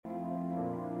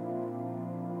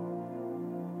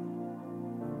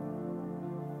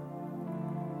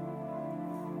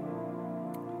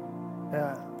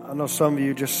Yeah, I know some of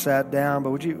you just sat down,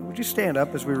 but would you stand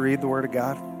up as we read the Word of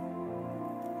God?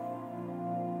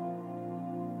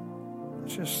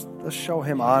 Let's show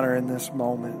Him honor in this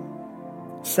moment.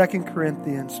 2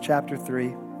 Corinthians chapter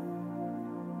 3,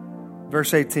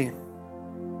 verse 18.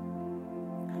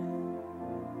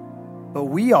 But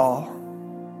we all,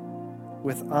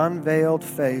 with unveiled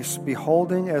face,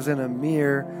 beholding as in a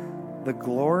mirror the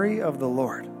glory of the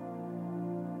Lord,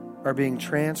 are being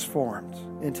transformed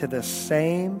into the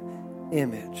same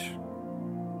image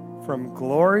from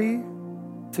glory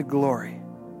to glory,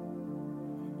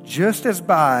 just as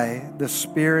by the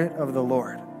Spirit of the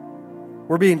Lord.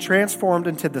 We're being transformed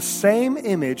into the same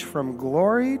image from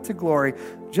glory to glory,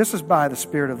 just as by the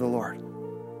Spirit of the Lord.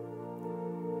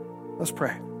 Let's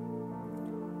pray.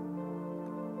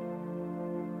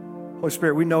 Holy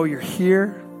Spirit, we know You're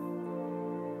here.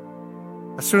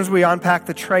 As soon as we unpacked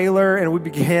the trailer and we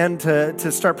began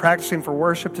to start practicing for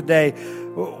worship today,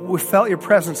 we felt Your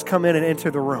presence come in and enter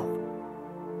the room.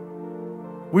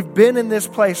 We've been in this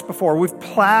place before. We've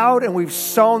plowed and we've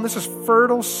sown. This is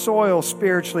fertile soil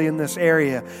spiritually in this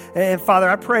area. And Father,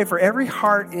 I pray for every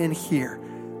heart in here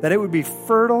that it would be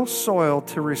fertile soil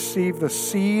to receive the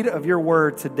seed of Your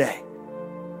word today.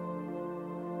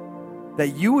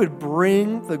 That You would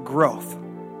bring the growth.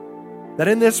 That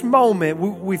in this moment,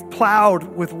 we've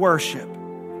plowed with worship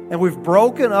and we've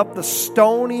broken up the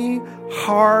stony,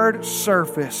 hard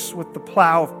surface with the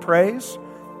plow of praise.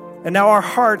 And now our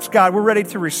hearts, God, we're ready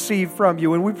to receive from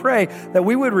You. And we pray that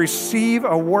we would receive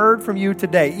a word from You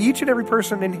today. Each and every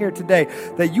person in here today,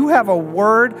 that You have a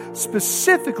word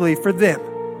specifically for them.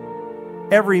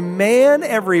 Every man,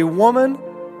 every woman,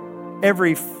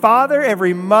 every father,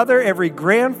 every mother, every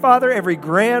grandfather, every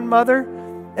grandmother,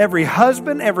 every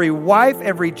husband, every wife,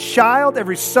 every child,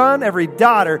 every son, every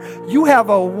daughter. You have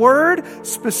a word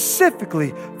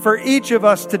specifically for each of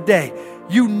us today.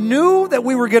 You knew that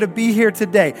we were going to be here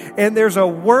today. And there's a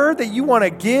word that You want to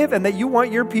give and that You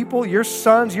want Your people, Your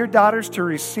sons, Your daughters to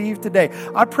receive today.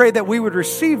 I pray that we would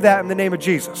receive that in the name of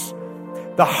Jesus.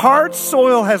 The hard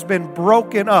soil has been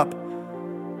broken up.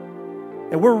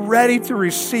 And we're ready to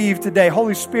receive today.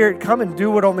 Holy Spirit, come and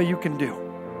do what only You can do.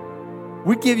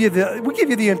 We give you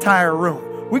the entire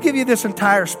room. We give You this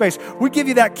entire space. We give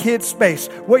You that kid's space.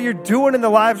 What You're doing in the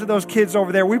lives of those kids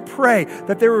over there, we pray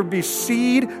that there would be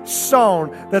seed sown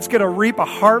that's going to reap a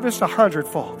harvest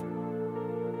 100-fold.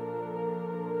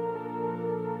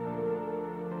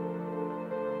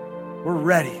 We're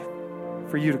ready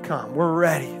for You to come. We're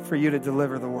ready for You to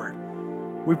deliver the word.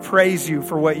 We praise You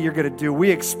for what You're going to do.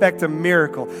 We expect a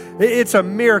miracle. It's a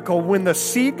miracle. When the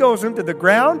seed goes into the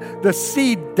ground, the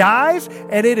seed dies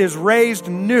and it is raised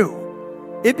new.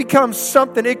 It becomes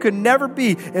something it could never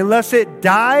be unless it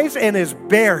dies and is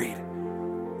buried.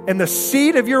 And the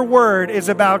seed of Your word is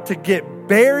about to get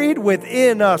buried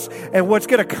within us. And what's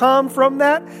going to come from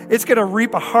that, it's going to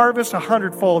reap a harvest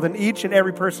 100-fold in each and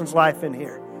every person's life in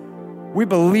here. We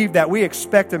believe that. We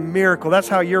expect a miracle. That's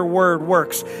how Your word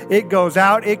works. It goes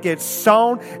out, it gets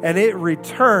sown, and it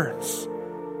returns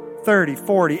 30,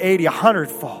 40, 80,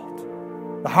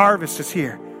 100-fold. The harvest is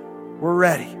here. We're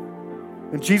ready.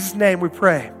 In Jesus' name we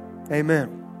pray.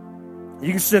 Amen.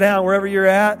 You can sit down wherever you're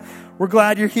at. We're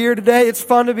glad you're here today. It's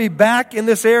fun to be back in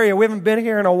this area. We haven't been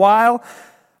here in a while.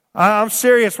 I'm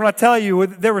serious when I tell you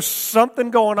there was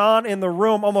something going on in the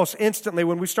room almost instantly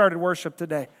when we started worship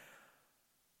today.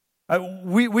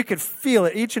 We could feel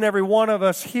it. Each and every one of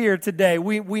us here today,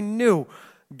 we knew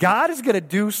God is going to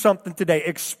do something today.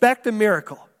 Expect a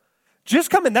miracle. Just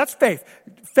come in. That's faith.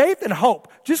 Faith and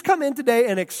hope. Just come in today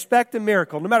and expect a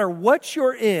miracle. No matter what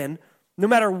you're in, no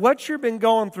matter what you've been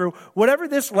going through, whatever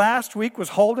this last week was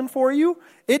holding for you,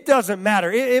 it doesn't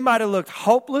matter. It might have looked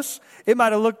hopeless. It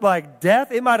might have looked like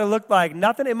death. It might have looked like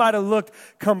nothing. It might have looked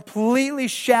completely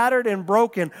shattered and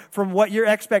broken from what your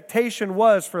expectation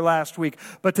was for last week.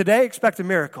 But today, expect a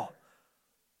miracle.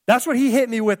 That's what He hit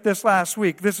me with this last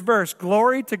week, this verse,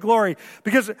 glory to glory.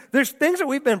 Because there's things that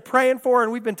we've been praying for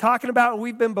and we've been talking about and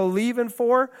we've been believing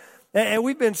for and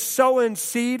we've been sowing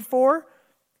seed for.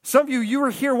 Some of you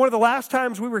were here, one of the last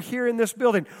times we were here in this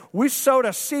building, we sowed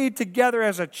a seed together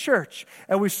as a church,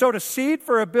 and we sowed a seed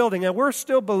for a building, and we're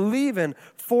still believing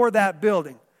for that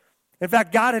building. In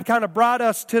fact, God had kind of brought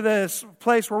us to this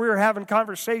place where we were having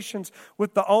conversations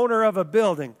with the owner of a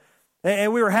building.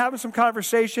 And we were having some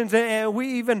conversations, and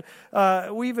we even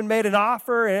made an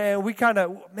offer, and we kind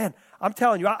of, man, I'm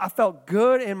telling you, I felt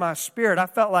good in my spirit. I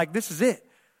felt like this is it.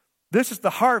 This is the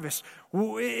harvest.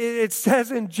 It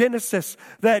says in Genesis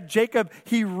that Jacob,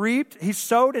 he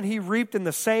sowed and he reaped in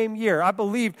the same year. I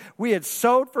believed we had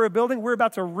sowed for a building. We're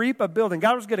about to reap a building.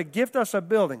 God was going to gift us a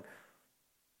building.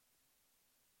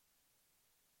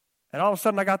 And all of a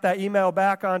sudden I got that email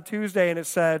back on Tuesday and it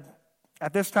said,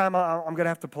 at this time I'm going to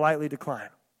have to politely decline.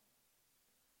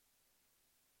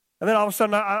 And then all of a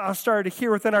sudden I started to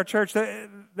hear within our church that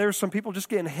there's some people just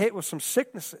getting hit with some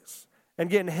sicknesses and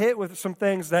getting hit with some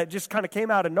things that just kind of came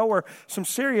out of nowhere, some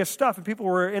serious stuff, and people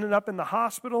were ending up in the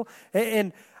hospital.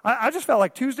 And I just felt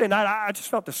like Tuesday night, I just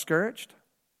felt discouraged.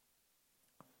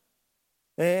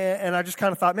 And I just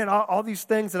kind of thought, man, all these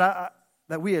things that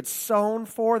we had sown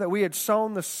for, that we had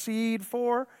sown the seed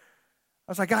for,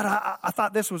 I was like, God, I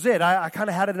thought this was it. I kind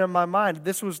of had it in my mind.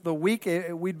 This was the week.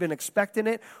 We'd been expecting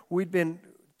it. We'd been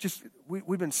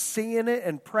seeing it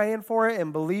and praying for it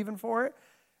and believing for it.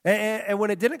 And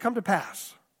when it didn't come to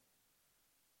pass,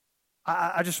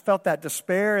 I just felt that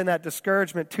despair and that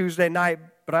discouragement Tuesday night.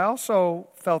 But I also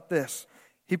felt this.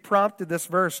 He prompted this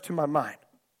verse to my mind.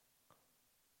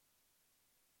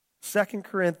 2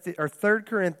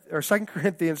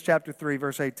 Corinthians chapter 3,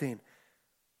 verse 18.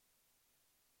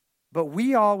 But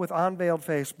we all with unveiled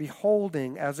face,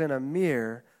 beholding as in a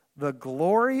mirror the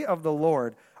glory of the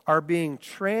Lord, are being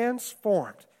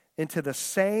transformed into the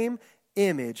same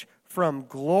image from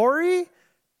glory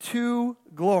to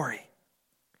glory.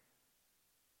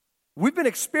 We've been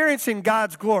experiencing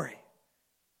God's glory.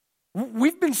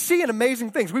 We've been seeing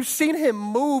amazing things. We've seen Him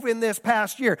move in this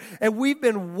past year, and we've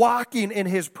been walking in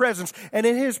His presence. And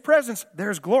in His presence,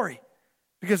 there's glory,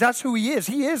 because that's who He is.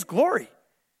 He is glory.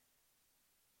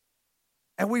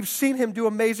 And we've seen Him do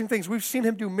amazing things. We've seen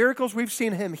Him do miracles. We've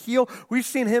seen Him heal. We've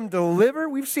seen Him deliver.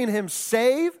 We've seen Him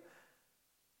save.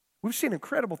 We've seen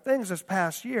incredible things this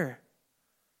past year.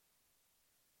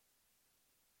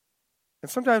 And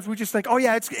sometimes we just think, oh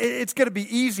yeah, it's going to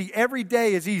be easy. Every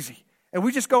day is easy. And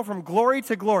we just go from glory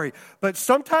to glory. But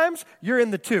sometimes you're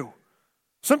in the two.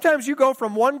 Sometimes you go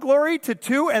from one glory to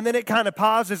two, and then it kind of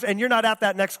pauses, and you're not at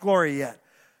that next glory yet.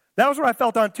 That was what I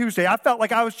felt on Tuesday. I felt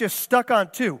like I was just stuck on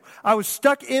two. I was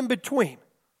stuck in between.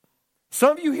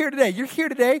 Some of you here today, you're here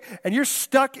today, and you're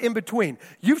stuck in between.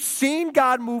 You've seen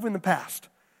God move in the past.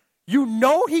 You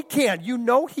know He can. You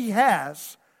know He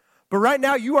has. But right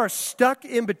now, you are stuck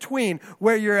in between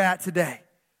where you're at today.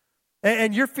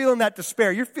 And you're feeling that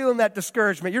despair. You're feeling that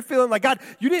discouragement. You're feeling like, God,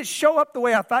 you didn't show up the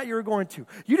way I thought you were going to.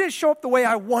 You didn't show up the way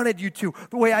I wanted you to,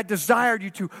 the way I desired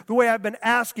you to, the way I've been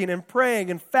asking and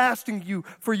praying and fasting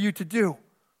for you to do.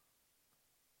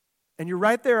 And you're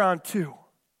right there on two.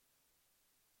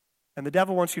 And the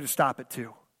devil wants you to stop at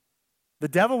two. The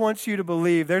devil wants you to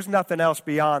believe there's nothing else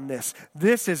beyond this.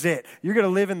 This is it. You're going to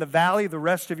live in the valley the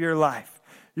rest of your life.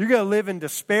 You're going to live in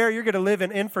despair. You're going to live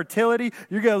in infertility.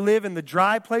 You're going to live in the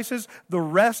dry places the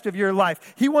rest of your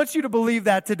life. He wants you to believe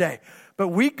that today. But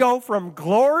we go from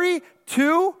glory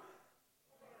to...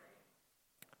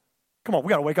 Come on, we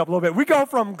got to wake up a little bit. We go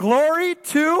from glory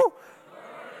to...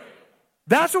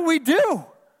 That's what we do.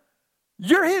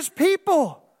 You're His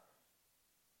people.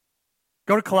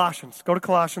 Go to Colossians. Go to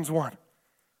Colossians 1.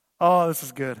 Oh, this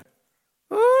is good.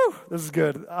 Woo, this is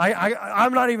good.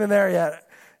 I'm not even there yet.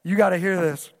 You got to hear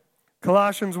this.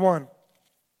 Colossians 1.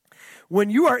 When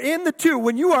you are in the two,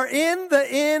 when you are in the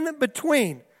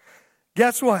in-between,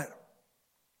 guess what?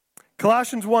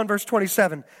 Colossians 1, verse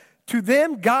 27. To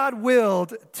them God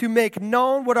willed to make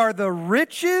known what are the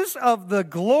riches of the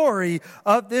glory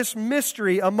of this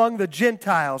mystery among the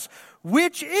Gentiles,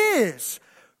 which is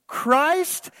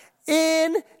Christ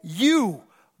in you,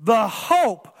 the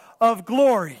hope of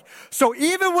glory. So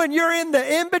even when you're in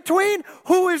the in-between,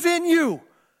 who is in you?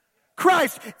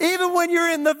 Christ. Even when you're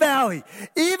in the valley,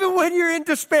 even when you're in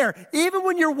despair, even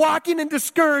when you're walking in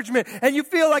discouragement and you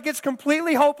feel like it's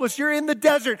completely hopeless, you're in the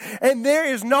desert and there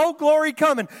is no glory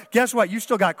coming, guess what? You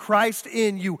still got Christ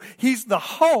in you. He's the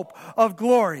hope of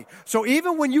glory. So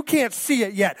even when you can't see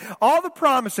it yet, all the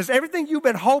promises, everything you've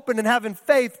been hoping and having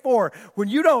faith for, when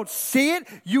you don't see it,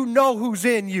 you know who's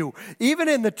in you. Even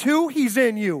in the two, He's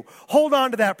in you. Hold on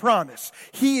to that promise.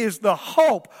 He is the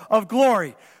hope of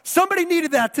glory. Somebody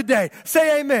needed that today.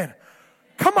 Say amen.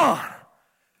 Come on.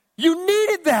 You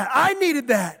needed that. I needed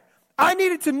that. I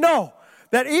needed to know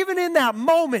that even in that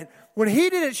moment when He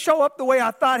didn't show up the way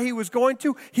I thought He was going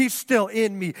to, He's still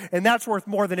in me. And that's worth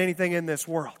more than anything in this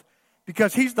world,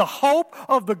 because He's the hope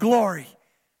of the glory.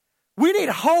 We need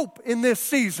hope in this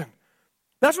season.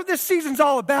 That's what this season's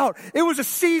all about. It was a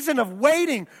season of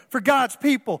waiting for God's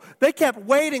people. They kept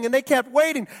waiting and they kept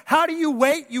waiting. How do you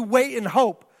wait? You wait in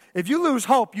hope. If you lose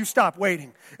hope, you stop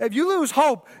waiting. If you lose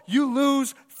hope, you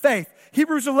lose faith.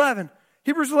 Hebrews 11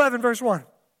 verse 1.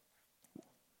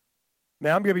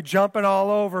 Man, I'm going to be jumping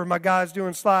all over. My guy's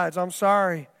doing slides. I'm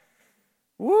sorry.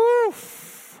 Woo!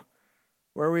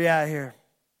 Where are we at here?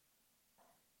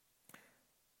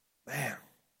 Man.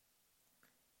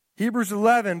 Hebrews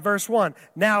 11, verse 1.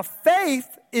 Now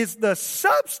faith is the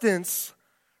substance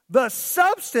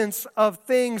of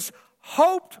things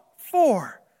hoped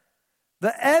for,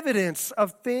 the evidence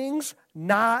of things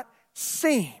not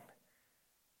seen.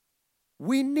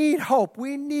 We need hope.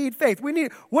 We need faith. What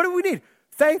do we need?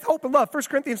 Faith, hope, and love. 1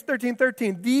 Corinthians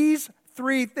 13:13. These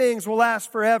three things will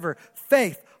last forever.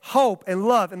 Faith, hope, and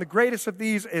love. And the greatest of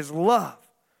these is love.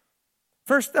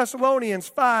 1 Thessalonians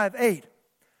 5:8.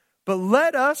 But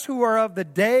let us who are of the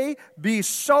day be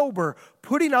sober,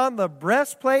 putting on the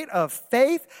breastplate of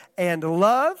faith and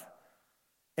love,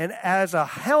 and as a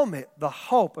helmet, the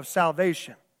hope of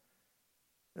salvation.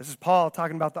 This is Paul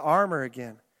talking about the armor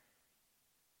again.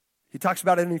 He talks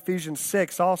about it in Ephesians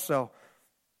 6 also.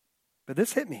 But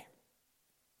this hit me.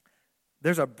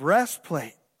 There's a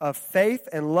breastplate of faith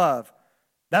and love.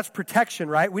 That's protection,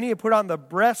 right? We need to put on the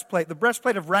breastplate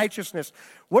of righteousness.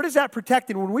 What is that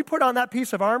protecting? When we put on that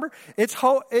piece of armor, it's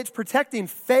protecting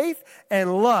faith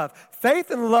and love. Faith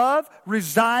and love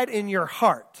reside in your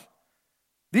heart.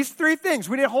 These three things,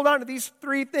 we need to hold on to these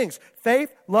three things.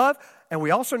 Faith, love, and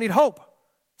we also need hope.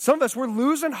 Some of us, we're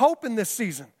losing hope in this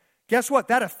season. Guess what?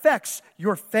 That affects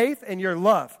your faith and your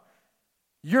love.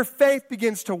 Your faith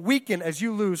begins to weaken as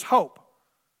you lose hope.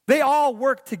 They all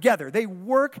work together. They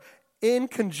work in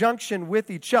conjunction with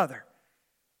each other.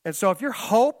 And so if your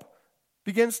hope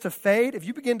begins to fade, if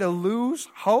you begin to lose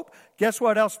hope, guess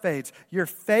what else fades? Your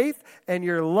faith and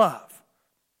your love.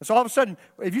 And so all of a sudden,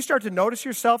 if you start to notice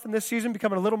yourself in this season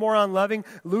becoming a little more unloving,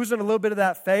 losing a little bit of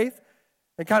that faith,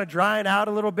 and kind of drying out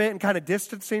a little bit and kind of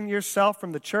distancing yourself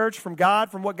from the church, from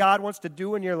God, from what God wants to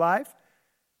do in your life,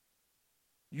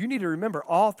 you need to remember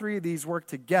all three of these work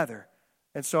together.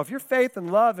 And so if your faith and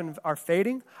love are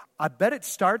fading, I bet it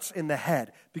starts in the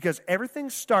head, because everything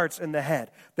starts in the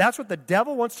head. That's what the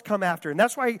devil wants to come after. And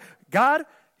that's why God,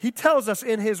 he tells us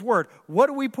in his word, what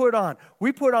do we put on?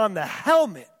 We put on the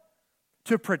helmet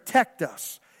to protect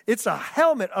us. It's a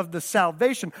helmet of the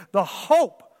salvation, the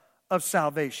hope of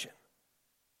salvation.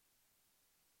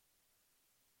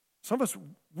 Some of us,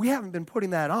 we haven't been putting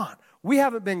that on. We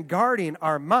haven't been guarding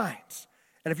our minds.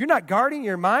 And if you're not guarding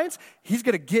your minds, he's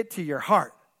going to get to your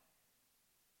heart.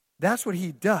 That's what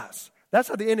he does. That's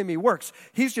how the enemy works.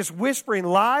 He's just whispering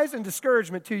lies and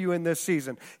discouragement to you in this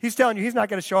season. He's telling you he's not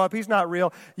going to show up. He's not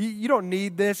real. You don't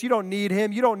need this. You don't need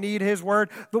him. You don't need his word.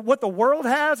 But what the world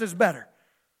has is better.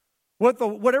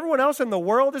 What everyone else in the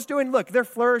world is doing, look, they're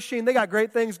flourishing. They got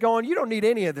great things going. You don't need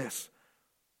any of this.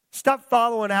 Stop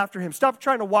following after him. Stop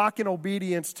trying to walk in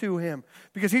obedience to him,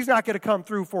 because he's not going to come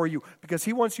through for you, because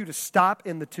he wants you to stop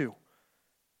in the two.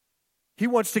 He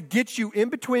wants to get you in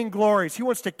between glories. He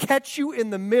wants to catch you in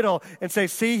the middle and say,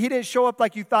 see, he didn't show up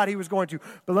like you thought he was going to.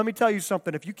 But let me tell you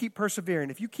something. If you keep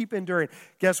persevering, if you keep enduring,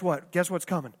 guess what? Guess what's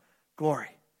coming? Glory.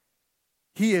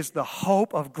 He is the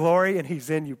hope of glory, and he's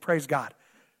in you. Praise God.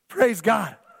 Praise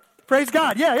God. Praise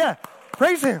God. Yeah.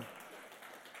 Praise him.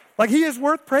 Like he is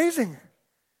worth praising.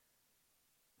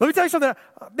 Let me tell you something.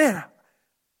 Man,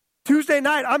 Tuesday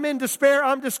night, I'm in despair.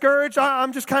 I'm discouraged.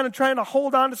 I'm just kind of trying to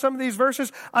hold on to some of these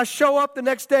verses. I show up the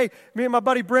next day. Me and my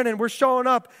buddy Brennan, we're showing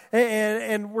up,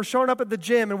 and we're showing up at the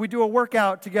gym, and we do a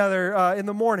workout together in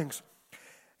the mornings.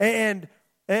 And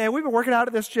we've been working out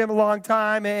at this gym a long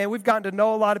time, and we've gotten to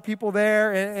know a lot of people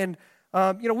there. And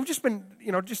we've just been,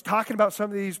 just talking about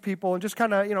some of these people and just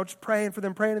kind of, just praying for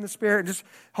them, praying in the Spirit, and just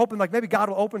hoping like maybe God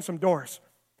will open some doors.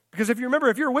 Because if you remember,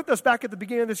 if you were with us back at the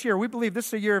beginning of this year, we believe this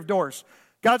is a year of doors.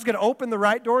 God's going to open the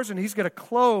right doors, and he's going to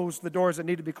close the doors that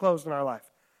need to be closed in our life.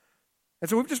 And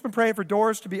so we've just been praying for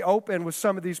doors to be open with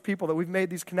some of these people that we've made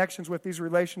these connections with, these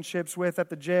relationships with at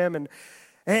the gym. And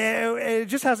it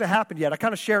just hasn't happened yet. I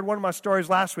kind of shared one of my stories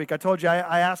last week. I told you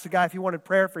I asked the guy if he wanted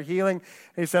prayer for healing.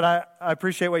 And he said, I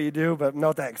appreciate what you do, but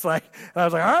no thanks. And I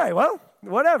was like, all right, well,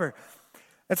 whatever.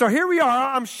 And so here we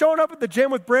are. I'm showing up at the gym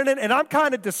with Brendan, and I'm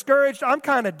kind of discouraged. I'm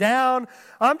kind of down.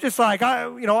 I'm just like,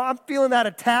 I'm feeling that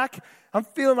attack. I'm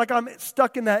feeling like I'm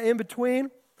stuck in that in-between.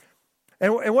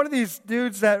 And one of these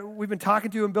dudes that we've been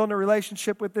talking to and building a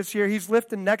relationship with this year, he's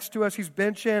lifting next to us. He's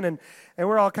benching, and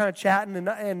we're all kind of chatting.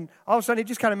 And all of a sudden, he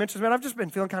just kind of mentions, man, I've just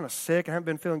been feeling kind of sick. I haven't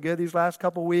been feeling good these last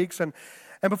couple weeks. And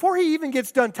before he even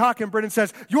gets done talking, Brendan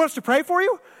says, you want us to pray for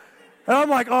you? And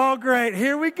I'm like, oh, great,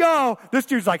 here we go. This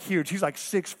dude's like huge. He's like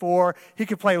 6'4". He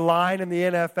could play line in the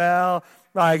NFL.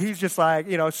 Like, he's just like,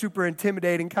 super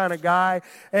intimidating kind of guy.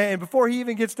 And before he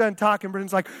even gets done talking,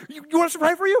 Brendan's like, you want us to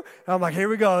pray for you? And I'm like, here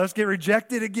we go. Let's get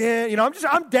rejected again.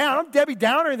 I'm down. I'm Debbie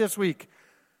Downer this week.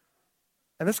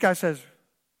 And this guy says,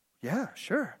 yeah,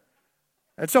 sure.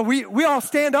 And so we all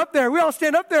stand up there.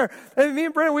 And me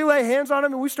and Brendan, we lay hands on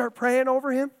him, and we start praying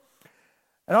over him.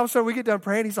 And all of a sudden we get done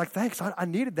praying. He's like, thanks, I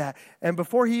needed that. And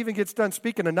before he even gets done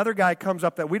speaking, another guy comes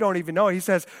up that we don't even know. He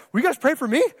says, will you guys pray for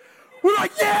me? We're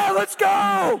like, yeah, let's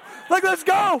go. Like, let's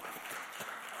go.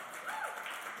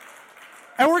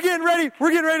 And we're getting ready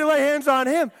to lay hands on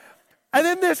him. And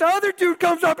then this other dude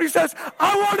comes up and he says,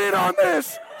 I want in on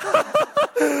this.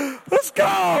 Let's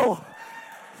go.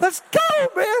 Let's go,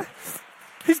 man.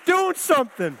 He's doing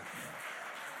something.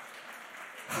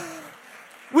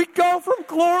 We go from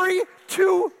glory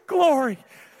to glory.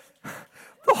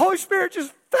 The Holy Spirit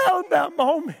just found that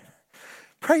moment.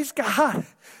 Praise God.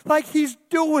 Like he's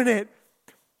doing it.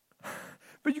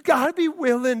 But you got to be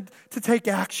willing to take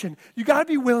action. You got to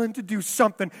be willing to do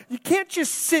something. You can't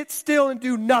just sit still and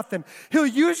do nothing. He'll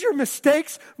use your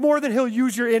mistakes more than he'll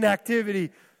use your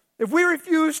inactivity. If we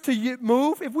refuse to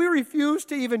move, if we refuse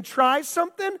to even try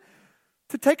something,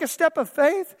 to take a step of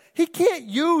faith, he can't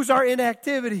use our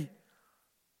inactivity.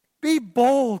 Be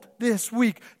bold this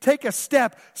week. Take a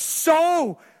step.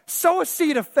 Sow a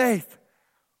seed of faith.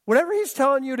 Whatever he's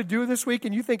telling you to do this week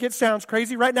and you think it sounds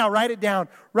crazy, right now, write it down.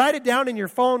 Write it down in your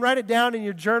phone. Write it down in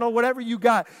your journal, whatever you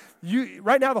got.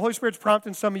 Right now, the Holy Spirit's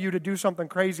prompting some of you to do something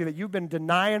crazy that you've been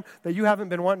denying, that you haven't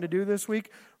been wanting to do this week.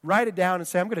 Write it down and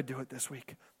say, I'm going to do it this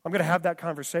week. I'm going to have that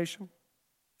conversation.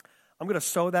 I'm going to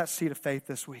sow that seed of faith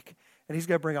this week. And he's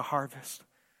going to bring a harvest.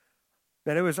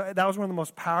 Man, that was one of the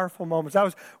most powerful moments.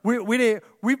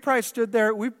 We probably stood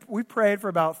there, we prayed for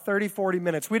about 30, 40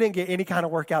 minutes. We didn't get any kind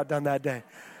of workout done that day.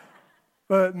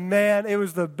 But man, it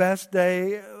was the best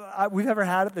day we've ever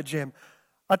had at the gym.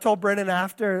 I told Brendan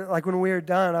after, like when we were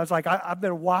done, I was like, I've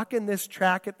been walking this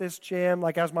track at this gym,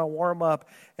 like as my warm-up,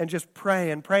 and just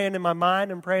praying in my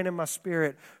mind and praying in my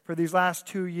spirit for these last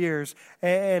 2 years.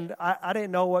 And I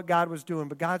didn't know what God was doing,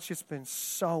 but God's just been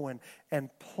sowing and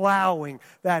plowing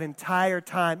that entire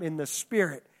time in the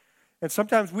spirit. And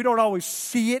sometimes we don't always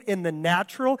see it in the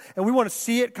natural, and we want to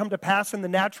see it come to pass in the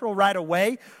natural right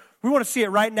away. We want to see it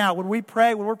right now. When we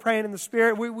pray, when we're praying in the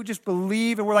Spirit, we just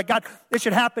believe and we're like, God, it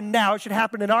should happen now. It should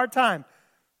happen in our time.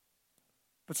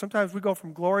 But sometimes we go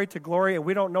from glory to glory and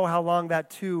we don't know how long that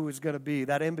too is going to be,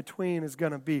 that in-between is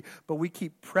going to be. But we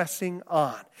keep pressing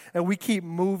on and we keep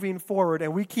moving forward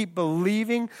and we keep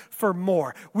believing for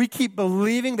more. We keep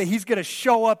believing that he's going to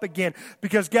show up again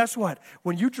because guess what?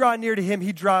 When you draw near to him,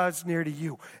 he draws near to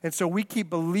you. And so we keep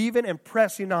believing and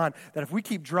pressing on that if we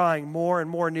keep drawing more and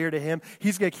more near to him,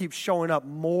 he's going to keep showing up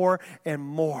more and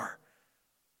more.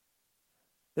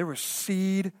 There was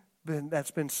seed that's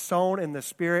been sown in the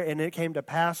spirit and it came to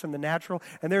pass in the natural.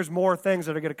 And there's more things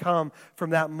that are going to come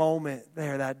from that moment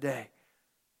there that day.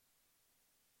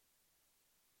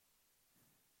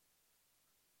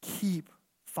 Keep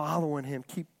following him.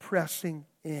 Keep pressing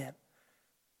in.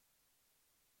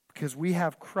 Because we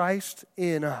have Christ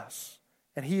in us.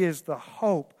 And he is the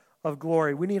hope of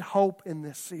glory. We need hope in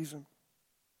this season.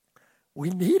 We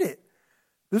need it.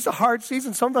 This is a hard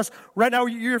season. Some of us, right now,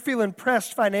 you're feeling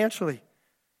pressed financially.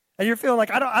 And you're feeling like,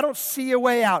 I don't see a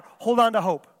way out. Hold on to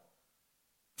hope.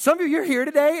 Some of you, you're here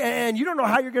today, and you don't know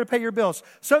how you're going to pay your bills.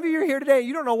 Some of you are here today, and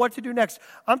you don't know what to do next.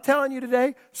 I'm telling you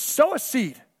today, sow a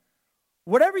seed.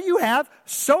 Whatever you have,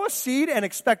 sow a seed and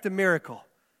expect a miracle.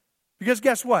 Because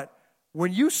guess what?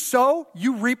 When you sow,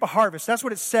 you reap a harvest. That's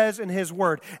what it says in his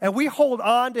word. And we hold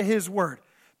on to his word.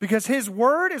 Because his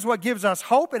word is what gives us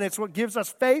hope, and it's what gives us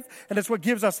faith, and it's what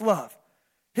gives us love.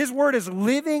 His word is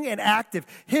living and active.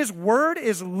 His word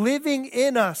is living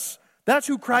in us. That's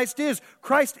who Christ is.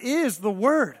 Christ is the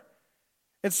word.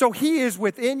 And so he is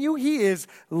within you. He is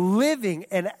living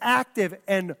and active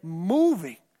and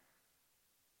moving.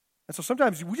 And so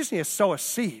sometimes we just need to sow a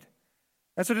seed.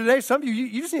 And so today, some of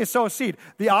you just need to sow a seed.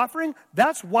 The offering,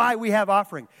 that's why we have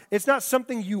offering. It's not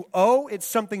something you owe, it's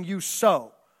something you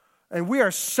sow. And we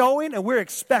are sowing and we're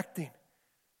expecting.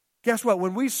 Guess what?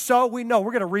 When we sow, we know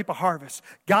we're going to reap a harvest.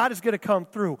 God is going to come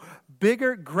through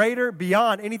bigger, greater,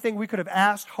 beyond anything we could have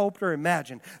asked, hoped, or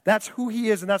imagined. That's who he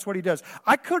is, and that's what he does.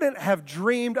 I couldn't have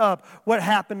dreamed up what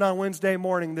happened on Wednesday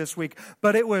morning this week,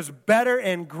 but it was better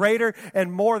and greater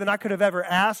and more than I could have ever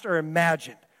asked or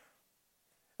imagined.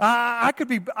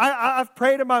 I've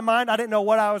prayed in my mind. I didn't know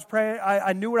what I was praying.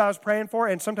 I knew what I was praying for,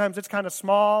 and sometimes it's kind of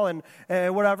small and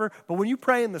whatever. But when you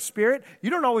pray in the Spirit,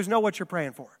 you don't always know what you're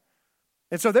praying for.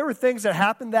 And so there were things that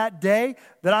happened that day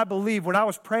that I believe when I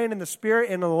was praying in the Spirit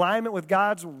in alignment with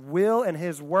God's will and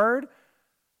his word,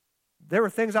 there were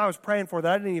things I was praying for that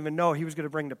I didn't even know he was going to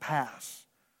bring to pass.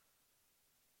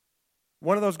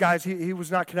 One of those guys, he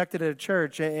was not connected at a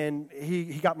church, and he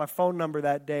got my phone number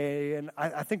that day, and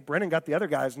I think Brennan got the other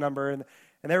guy's number, and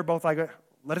they were both like,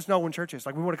 let us know when church is.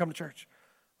 Like, we want to come to church.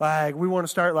 Like, we want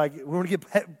to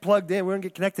get plugged in. We want to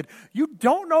get connected. You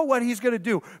don't know what he's going to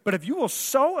do. But if you will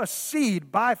sow a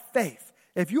seed by faith,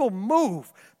 if you will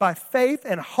move by faith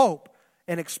and hope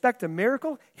and expect a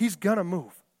miracle, he's going to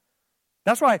move.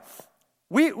 That's why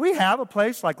we have a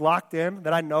place like Locked In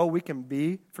that I know we can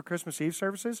be for Christmas Eve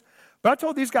services. But I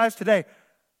told these guys today,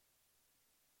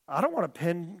 I don't want to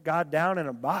pin God down in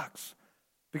a box.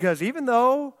 Because even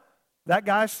though that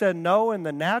guy said no in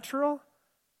the natural,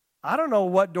 I don't know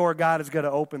what door God is going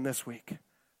to open this week,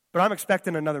 but I'm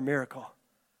expecting another miracle.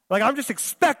 Like, I'm just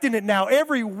expecting it now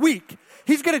every week.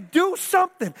 He's going to do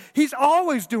something. He's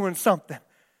always doing something.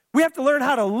 We have to learn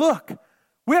how to look.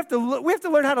 We have to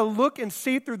learn how to look and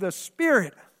see through the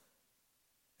Spirit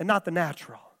and not the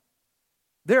natural.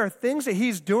 There are things that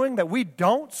he's doing that we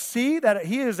don't see, that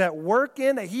he is at work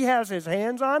in, that he has his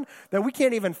hands on, that we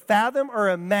can't even fathom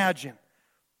or imagine.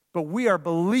 But we are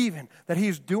believing that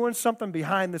he's doing something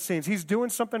behind the scenes. He's doing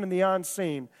something in the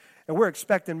unseen. And we're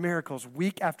expecting miracles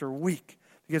week after week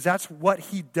because that's what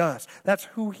he does. That's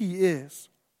who he is.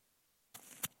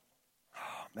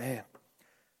 Oh, man.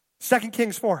 2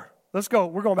 Kings 4. Let's go.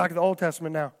 We're going back to the Old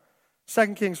Testament now.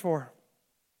 2 Kings 4.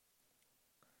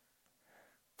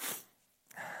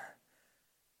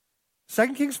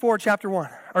 Second Kings 4, chapter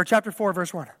 4,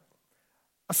 verse 1.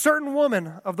 A certain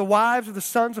woman of the wives of the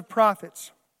sons of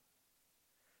prophets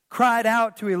cried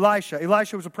out to Elisha.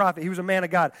 Elisha was a prophet. He was a man of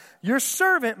God. Your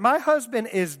servant, my husband,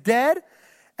 is dead,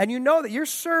 and you know that your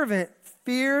servant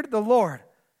feared the Lord.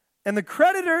 And the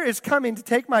creditor is coming to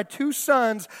take my 2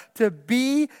 sons to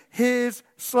be his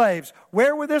slaves.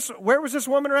 Where was this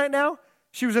woman right now?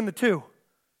 She was in the 2.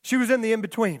 She was in the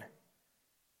in-between.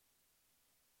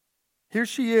 Here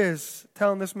she is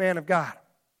telling this man of God,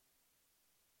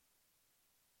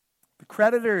 the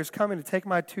creditor is coming to take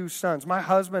my 2 sons. My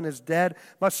husband is dead.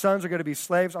 My sons are going to be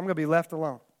slaves. I'm going to be left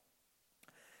alone.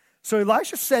 So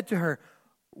Elisha said to her,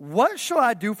 what shall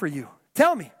I do for you?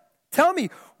 Tell me,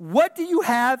 what do you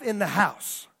have in the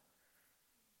house?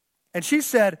 And she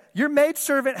said, your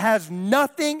maidservant has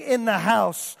nothing in the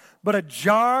house but a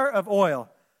jar of oil.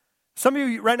 Some of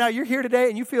you right now, you're here today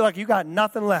and you feel like you got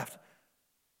nothing left.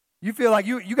 You feel like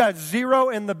you got 0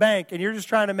 in the bank and you're just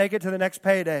trying to make it to the next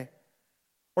payday.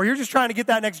 Or you're just trying to get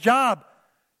that next job.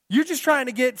 You're just trying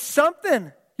to get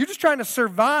something. You're just trying to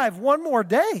survive one more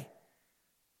day.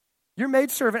 Your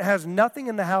maidservant has nothing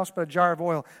in the house but a jar of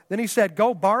oil. Then he said,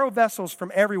 go borrow vessels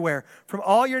from everywhere, from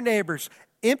all your neighbors,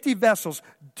 empty vessels.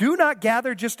 Do not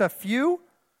gather just a few.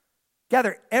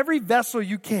 Gather every vessel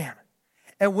you can.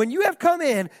 And when you have come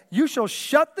in, you shall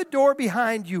shut the door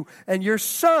behind you, and your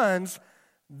sons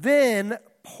then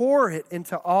pour it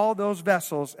into all those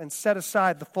vessels and set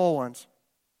aside the full ones.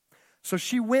 So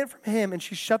she went from him and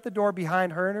she shut the door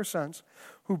behind her and her sons,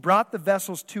 who brought the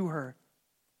vessels to her.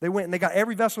 They went and they got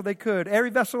every vessel they could, every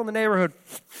vessel in the neighborhood.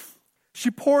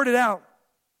 She poured it out.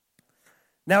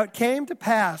 Now it came to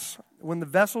pass when the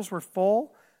vessels were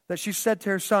full that she said to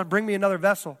her son, bring me another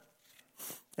vessel.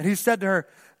 And he said to her,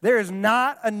 there is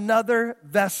not another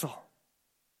vessel.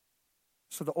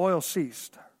 So the oil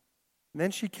ceased. And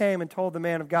then she came and told the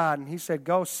man of God, and he said,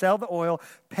 go sell the oil,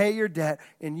 pay your debt,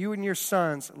 and you and your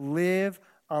sons live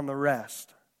on the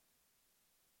rest.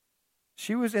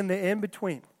 She was in the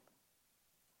in-between.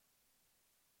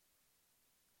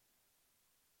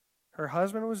 Her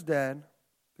husband was dead.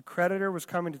 The creditor was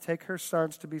coming to take her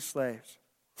sons to be slaves.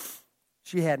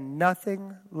 She had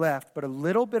nothing left but a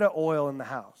little bit of oil in the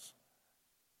house.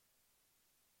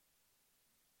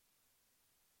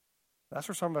 That's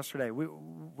for some of us today. We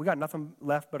got nothing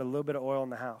left but a little bit of oil in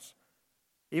the house.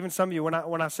 Even some of you,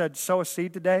 when I said sow a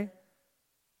seed today,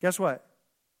 guess what?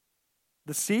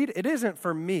 The seed, it isn't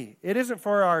for me. It isn't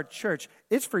for our church.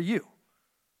 It's for you.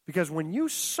 Because when you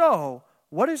sow,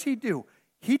 what does he do?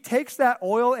 He takes that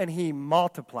oil and he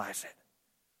multiplies it.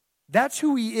 That's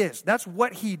who he is. That's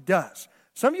what he does.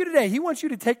 Some of you today, he wants you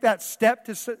to take that step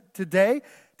today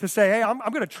to say, hey, I'm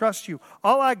going to trust you.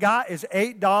 All I got is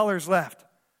 $8 left.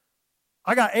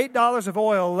 I got $8 of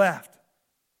oil left.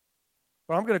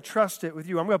 But I'm going to trust it with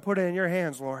you. I'm going to put it in your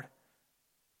hands, Lord.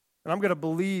 And I'm going to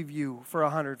believe you for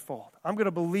 100-fold. I'm going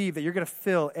to believe that you're going to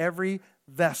fill every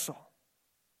vessel.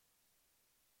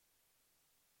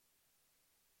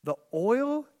 The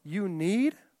oil you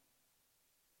need,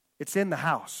 it's in the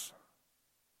house.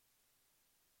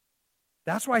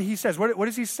 That's why he says, what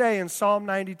does he say in Psalm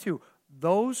 92?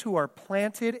 Those who are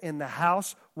planted in the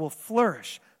house will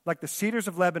flourish like the cedars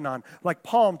of Lebanon, like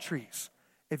palm trees.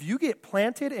 If you get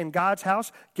planted in God's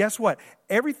house, guess what?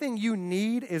 Everything you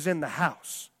need is in the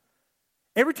house.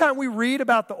 Every time we read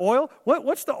about the oil,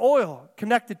 what's the oil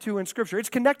connected to in Scripture? It's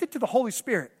connected to the Holy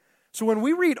Spirit. So when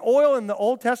we read oil in the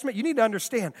Old Testament, you need to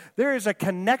understand there is a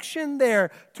connection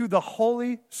there to the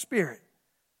Holy Spirit.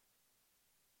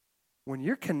 When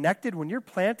you're connected, when you're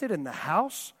planted in the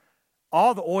house,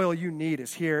 all the oil you need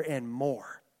is here and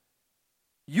more.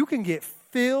 You can get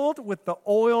filled with the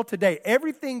oil today.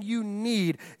 Everything you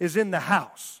need is in the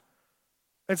house.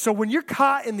 And so when you're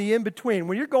caught in the in-between,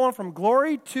 when you're going from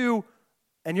glory to,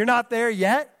 and you're not there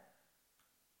yet,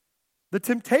 the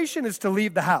temptation is to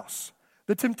leave the house.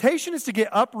 The temptation is to get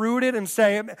uprooted and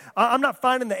say, I'm not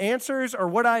finding the answers or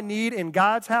what I need in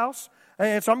God's house.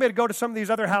 And so I'm going to go to some of these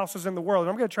other houses in the world.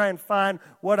 I'm going to try and find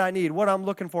what I need, what I'm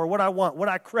looking for, what I want, what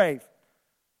I crave.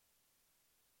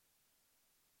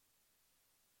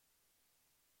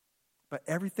 But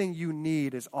everything you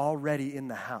need is already in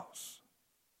the house.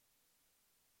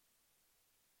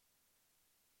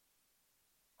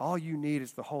 All you need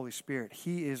is the Holy Spirit.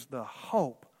 He is the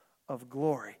hope of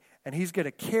glory. And He's going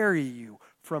to carry you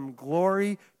from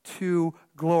glory to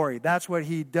glory. That's what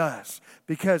He does.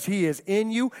 Because He is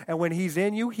in you, and when He's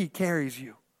in you, He carries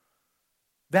you.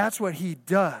 That's what He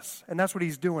does. And that's what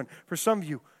He's doing. For some of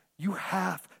you, you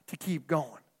have to keep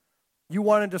going. You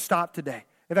wanted to stop today.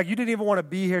 In fact, you didn't even want to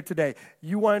be here today.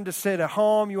 You wanted to sit at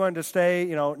home. You wanted to stay,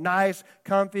 nice,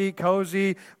 comfy,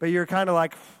 cozy. But you're kind of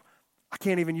like, I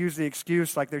can't even use the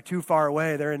excuse like they're too far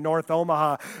away. They're in North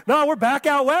Omaha. No, we're back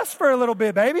out west for a little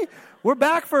bit, baby. We're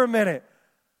back for a minute.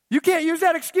 You can't use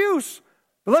that excuse.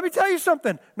 But let me tell you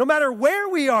something. No matter where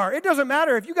we are, it doesn't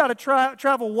matter if you got to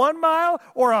travel 1 mile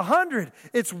or 100.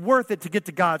 It's worth it to get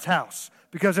to God's house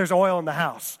because there's oil in the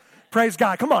house. Praise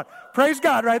God. Come on. Praise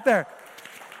God right there.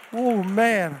 Oh,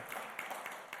 man.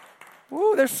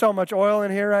 Ooh, there's so much oil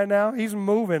in here right now. He's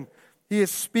moving. He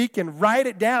is speaking. Write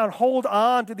it down. Hold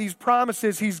on to these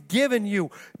promises He's given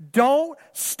you. Don't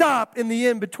stop in the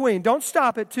in-between. Don't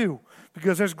stop it too,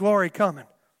 because there's glory coming.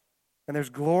 And there's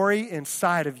glory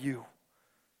inside of you.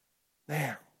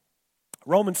 Man.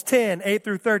 Romans 10, 8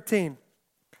 through 13.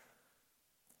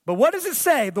 But what does it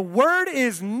say? The word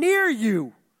is near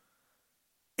you,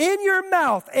 in your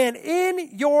mouth and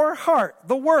in your heart.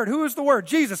 The word. Who is the word?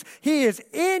 Jesus. He is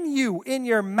in you, in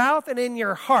your mouth and in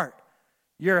your heart.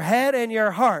 Your head and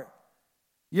your heart.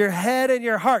 Your head and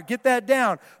your heart. Get that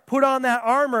down. Put on that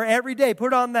armor every day.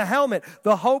 Put on the helmet,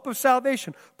 the hope of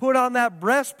salvation. Put on that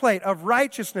breastplate of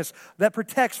righteousness that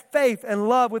protects faith and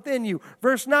love within you.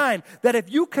 Verse 9, that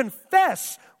if you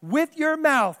confess with your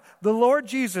mouth the Lord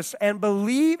Jesus and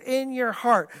believe in your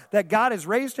heart that God has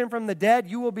raised Him from the dead,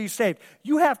 you will be saved.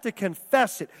 You have to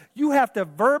confess it. You have to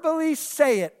verbally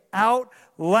say it out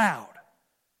loud.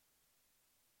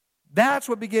 That's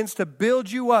what begins to build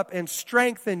you up and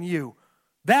strengthen you.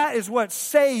 That is what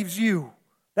saves you.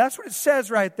 That's what it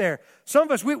says right there. Some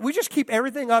of us, we just keep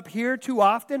everything up here too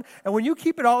often. And when you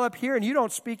keep it all up here and you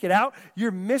don't speak it out,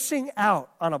 you're missing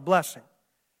out on a blessing.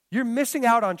 You're missing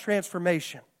out on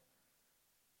transformation.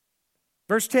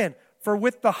 Verse 10, for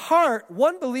with the heart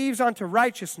one believes unto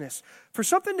righteousness. For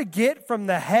something to get from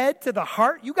the head to the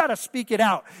heart, you got to speak it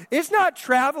out. It's not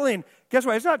traveling. Guess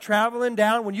what? It's not traveling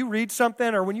down when you read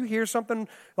something or when you hear something,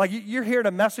 like you're hearing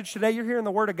a message today, you're hearing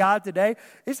the Word of God today.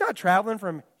 It's not traveling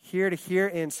from here to here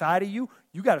inside of you.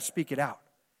 You got to speak it out.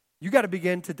 You got to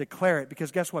begin to declare it,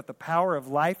 because guess what? The power of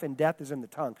life and death is in the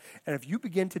tongue. And if you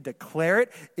begin to declare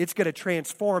it, it's going to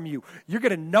transform you. You're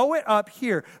going to know it up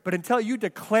here, but until you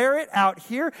declare it out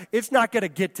here, it's not going to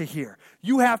get to here.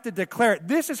 You have to declare it.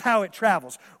 This is how it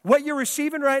travels. What you're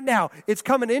receiving right now, it's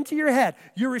coming into your head.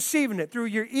 You're receiving it through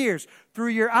your ears, through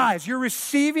your eyes. You're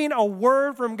receiving a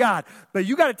word from God. But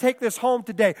you got to take this home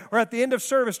today or at the end of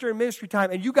service during ministry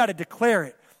time, and you got to declare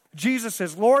it. Jesus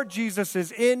is Lord. Jesus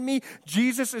is in me.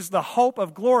 Jesus is the hope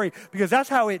of glory, because that's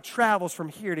how it travels from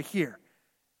here to here.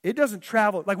 It doesn't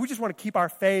travel, like we just want to keep our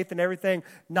faith and everything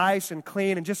nice and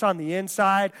clean and just on the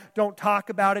inside. Don't talk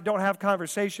about it. Don't have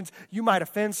conversations. You might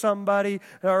offend somebody,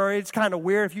 or it's kind of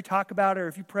weird if you talk about it or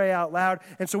if you pray out loud.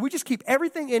 And so we just keep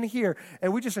everything in here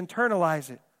and we just internalize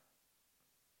it.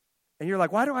 And you're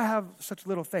like, why do I have such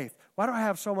little faith? Why do I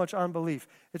have so much unbelief?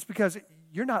 It's because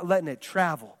you're not letting it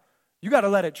travel. You got to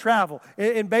let it travel.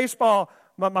 In baseball,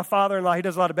 my father-in-law, he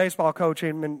does a lot of baseball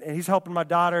coaching, and he's helping my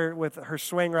daughter with her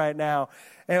swing right now.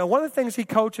 And one of the things he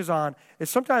coaches on is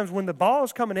sometimes when the ball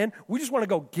is coming in, we just want to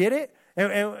go get it.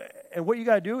 And what you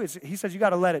got to do is, he says, you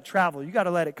got to let it travel. You got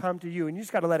to let it come to you, and you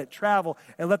just got to let it travel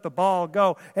and let the ball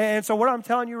go. And so what I'm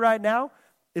telling you right now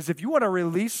is, if you want to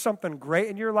release something great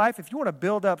in your life, if you want to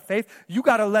build up faith, you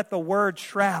got to let the word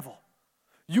travel.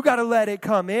 You got to let it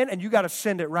come in, and you got to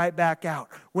send it right back out.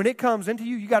 When it comes into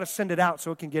you, you got to send it out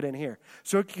so it can get in here,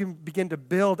 so it can begin to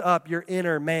build up your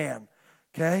inner man,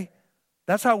 okay?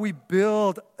 That's how we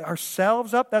build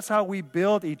ourselves up. That's how we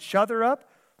build each other up.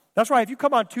 That's why if you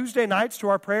come on Tuesday nights to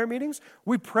our prayer meetings,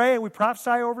 we pray and we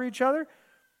prophesy over each other.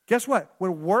 Guess what?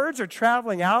 When words are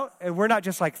traveling out and we're not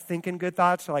just like thinking good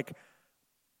thoughts, like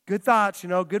good thoughts,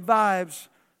 good vibes,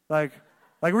 like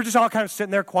we're just all kind of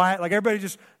sitting there quiet, like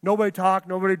nobody talk,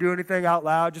 nobody do anything out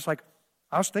loud, just like,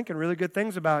 I was thinking really good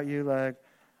things about you, like,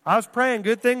 I was praying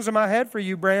good things in my head for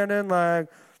you, Brandon, like,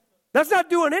 that's not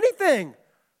doing anything.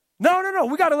 No,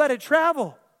 we got to let it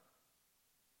travel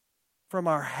from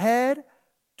our head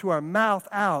to our mouth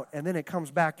out, and then it comes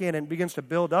back in and begins to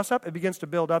build us up. It begins to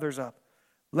build others up.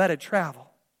 Let it travel.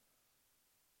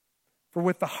 For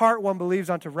with the heart one believes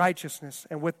unto righteousness,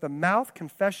 and with the mouth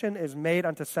confession is made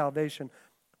unto salvation.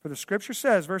 For the scripture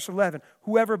says, verse 11,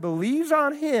 whoever believes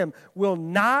on him will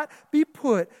not be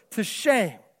put to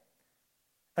shame.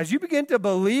 As you begin to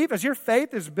believe, as your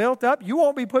faith is built up, you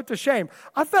won't be put to shame.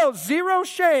 I felt zero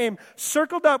shame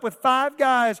circled up with 5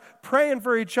 guys praying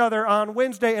for each other on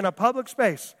Wednesday in a public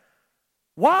space.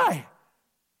 Why?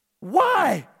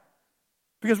 Why?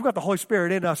 Because we've got the Holy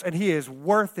Spirit in us and He is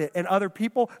worth it. And other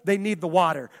people, they need the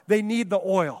water. They need the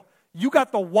oil. You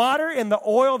got the water and the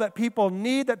oil that people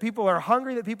need, that people are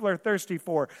hungry, that people are thirsty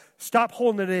for. Stop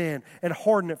holding it in and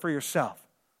hoarding it for yourself.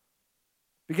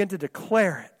 Begin to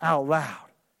declare it out loud.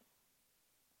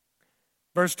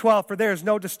 Verse 12, for there is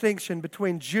no distinction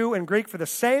between Jew and Greek, for the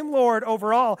same Lord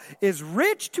over all is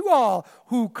rich to all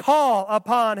who call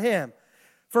upon Him.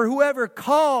 For whoever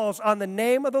calls on the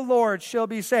name of the Lord shall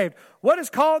be saved. What does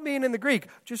call mean in the Greek?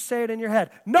 Just say it in your head.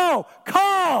 No,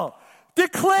 call,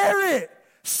 declare it,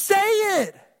 say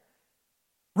it.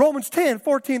 Romans 10,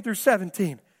 14 through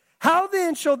 17. How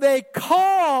then shall they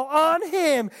call on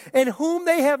Him in whom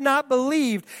they have not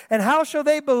believed? And how shall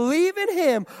they believe in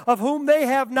Him of whom they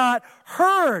have not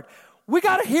heard? We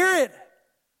got to hear it.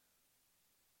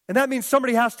 And that means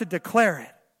somebody has to declare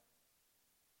it.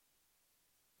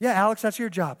 Yeah, Alex, that's your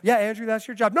job. Yeah, Andrew, that's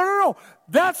your job. No.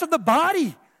 That's of the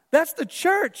body. That's the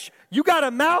church. You got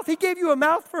a mouth. He gave you a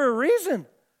mouth for a reason.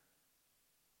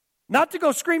 Not to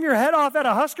go scream your head off at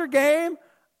a Husker game.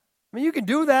 I mean, you can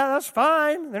do that. That's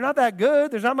fine. They're not that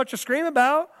good. There's not much to scream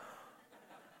about.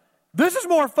 This is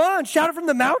more fun. Shout it from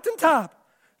the mountaintop.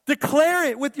 Declare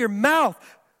it with your mouth.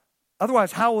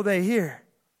 Otherwise, how will they hear?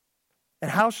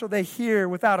 And how shall they hear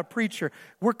without a preacher?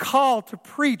 We're called to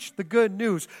preach the good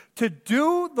news, to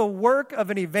do the work of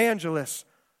an evangelist.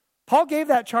 Paul gave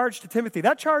that charge to Timothy.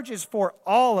 That charge is for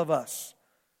all of us.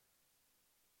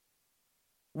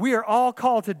 We are all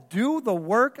called to do the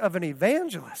work of an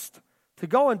evangelist, to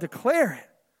go and declare it.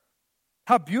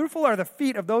 How beautiful are the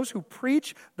feet of those who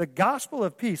preach the gospel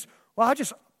of peace. Well,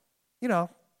 people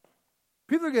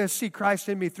are going to see Christ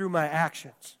in me through my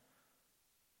actions.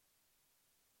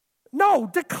 No,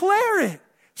 declare it.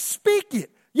 Speak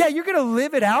it. Yeah, you're going to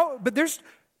live it out, but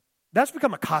that's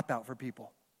become a cop-out for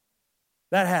people.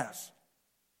 That has.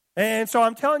 And so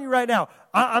I'm telling you right now,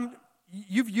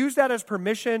 you've used that as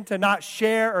permission to not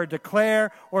share or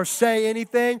declare or say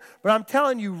anything, but I'm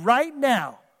telling you right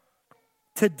now,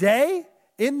 today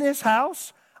in this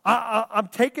house, I'm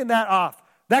taking that off.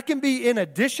 That can be in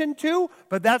addition to,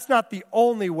 but that's not the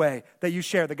only way that you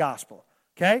share the gospel,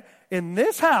 okay? In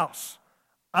this house,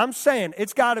 I'm saying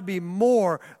it's got to be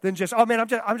more than just, oh man,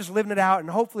 I'm just living it out and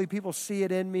hopefully people see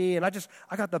it in me and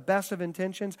I got the best of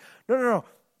intentions. No.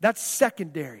 That's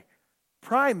secondary.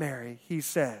 Primary, he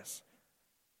says,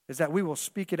 is that we will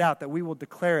speak it out, that we will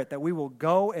declare it, that we will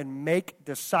go and make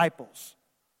disciples.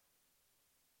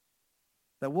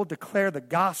 That we'll declare the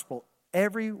gospel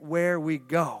everywhere we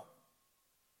go.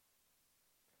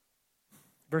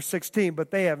 Verse 16,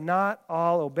 but they have not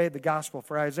all obeyed the gospel.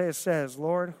 For Isaiah says,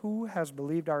 Lord, who has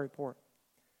believed our report?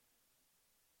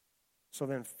 So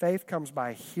then faith comes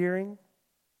by hearing,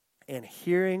 and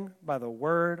hearing by the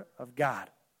word of God.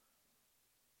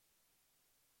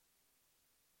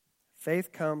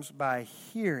 Faith comes by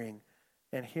hearing,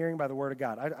 and hearing by the word of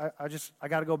God. I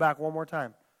got to go back one more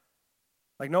time.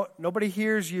 Like nobody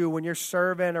hears you when you're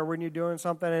serving or when you're doing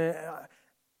something. And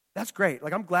that's great.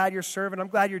 Like, I'm glad you're serving. I'm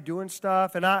glad you're doing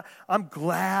stuff. And I'm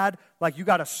glad, like, you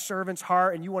got a servant's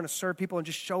heart and you want to serve people and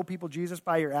just show people Jesus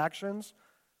by your actions.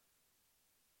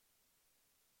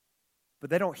 But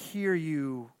they don't hear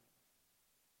you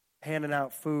handing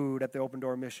out food at the Open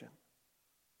Door Mission.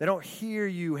 They don't hear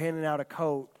you handing out a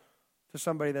coat to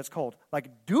somebody that's cold.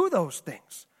 Like, do those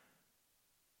things.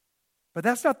 But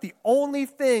that's not the only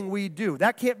thing we do.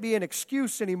 That can't be an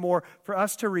excuse anymore for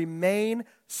us to remain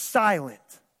silent.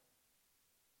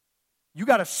 You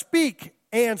got to speak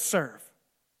and serve.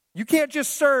 You can't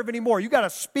just serve anymore. You got to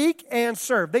speak and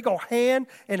serve. They go hand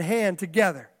in hand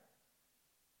together.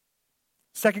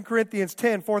 2 Corinthians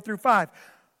 10, 4 through 5.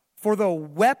 For the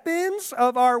weapons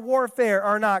of our warfare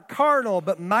are not carnal,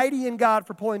 but mighty in God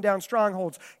for pulling down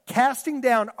strongholds, casting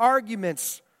down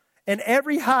arguments and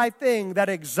every high thing that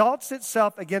exalts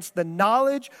itself against the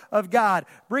knowledge of God,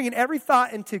 bringing every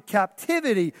thought into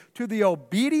captivity to the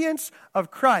obedience of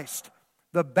Christ.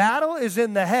 The battle is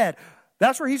in the head.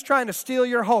 That's where he's trying to steal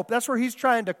your hope. That's where he's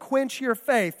trying to quench your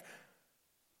faith,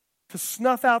 to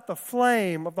snuff out the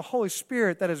flame of the Holy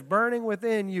Spirit that is burning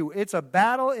within you. It's a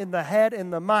battle in the head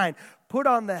and the mind. Put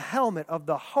on the helmet of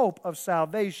the hope of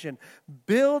salvation.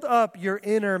 Build up your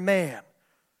inner man.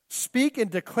 Speak and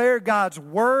declare God's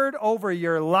word over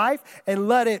your life and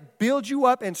let it build you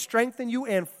up and strengthen you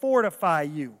and fortify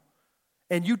you.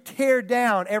 And you tear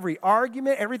down every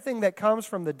argument, everything that comes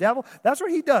from the devil. That's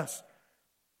what he does.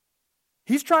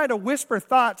 He's trying to whisper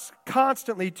thoughts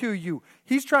constantly to you.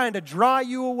 He's trying to draw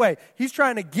you away. He's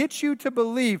trying to get you to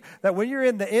believe that when you're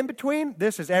in the in-between,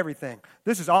 this is everything.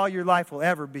 This is all your life will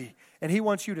ever be. And he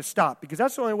wants you to stop because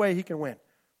that's the only way he can win.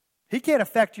 He can't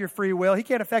affect your free will. He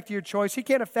can't affect your choice. He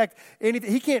can't affect anything.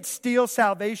 He can't steal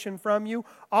salvation from you.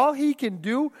 All he can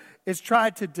do is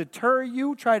try to deter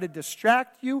you, try to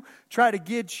distract you, try to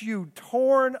get you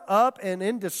torn up and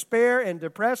in despair and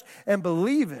depressed and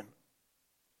believing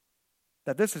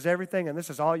that this is everything and this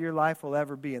is all your life will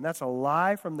ever be. And that's a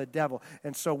lie from the devil.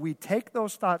 And so we take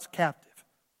those thoughts captive.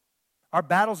 Our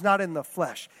battle's not in the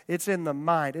flesh. It's in the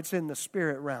mind. It's in the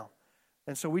spirit realm.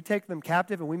 And so we take them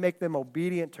captive and we make them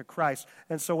obedient to Christ.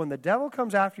 And so when the devil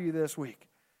comes after you this week,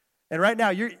 and right now,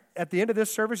 you're at the end of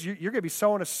this service, you're going to be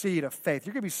sowing a seed of faith.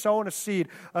 You're going to be sowing a seed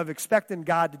of expecting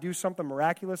God to do something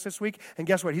miraculous this week. And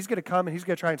guess what? He's going to come and he's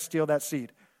going to try and steal that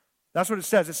seed. That's what it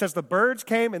says. It says the birds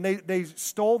came and they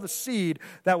stole the seed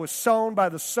that was sown by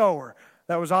the sower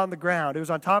that was on the ground. It was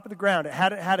on top of the ground. It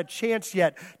hadn't had a chance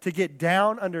yet to get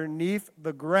down underneath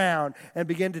the ground and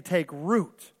begin to take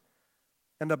root.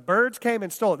 And the birds came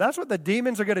and stole it. That's what the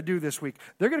demons are going to do this week.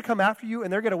 They're going to come after you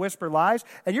and they're going to whisper lies.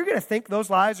 And you're going to think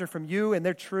those lies are from you and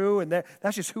they're true and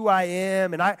that's just who I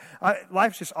am. And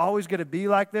life's just always going to be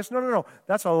like this. No.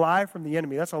 That's a lie from the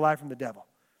enemy. That's a lie from the devil.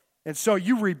 And so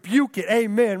you rebuke it.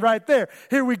 Amen. Right there.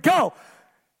 Here we go.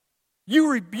 You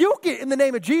rebuke it in the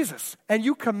name of Jesus. And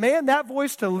you command that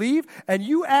voice to leave. And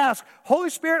you ask,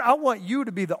 Holy Spirit, I want you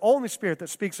to be the only spirit that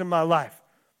speaks in my life.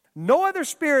 No other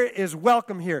spirit is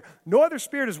welcome here. No other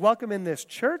spirit is welcome in this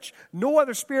church. No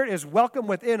other spirit is welcome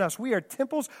within us. We are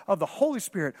temples of the Holy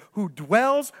Spirit who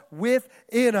dwells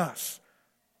within us.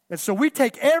 And so we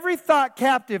take every thought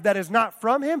captive that is not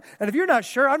from him. And if you're not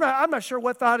sure, I'm not sure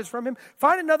what thought is from him,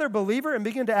 find another believer and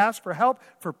begin to ask for help,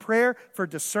 for prayer, for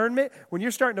discernment. When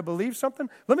you're starting to believe something,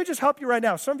 let me just help you right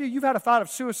now. Some of you've had a thought of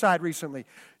suicide recently.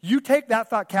 You take that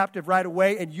thought captive right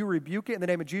away and you rebuke it in the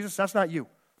name of Jesus. That's not you.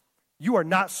 You are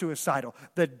not suicidal.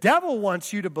 The devil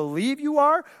wants you to believe you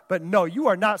are, but no, you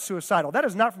are not suicidal. That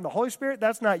is not from the Holy Spirit.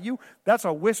 That's not you. That's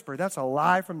a whisper. That's a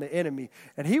lie from the enemy.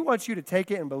 And he wants you to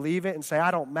take it and believe it and say, I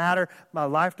don't matter. My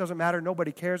life doesn't matter.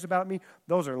 Nobody cares about me.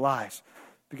 Those are lies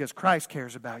because Christ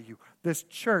cares about you. This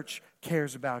church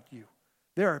cares about you.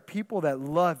 There are people that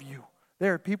love you.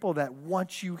 There are people that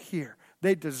want you here.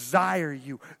 They desire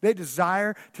you. They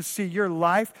desire to see your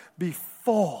life be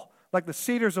full. Like the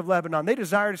cedars of Lebanon, they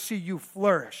desire to see you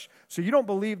flourish. So you don't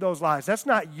believe those lies. That's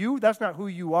not you. That's not who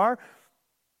you are.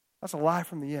 That's a lie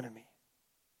from the enemy.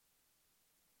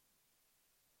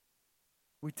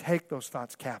 We take those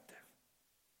thoughts captive.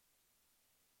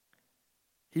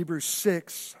 Hebrews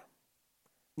 6,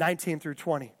 19 through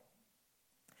 20.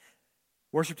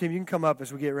 Worship team, you can come up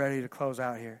as we get ready to close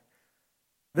out here.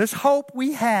 This hope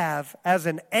we have as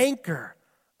an anchor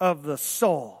of the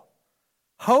soul.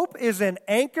 Hope is an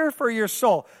anchor for your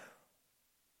soul.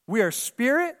 We are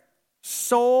spirit,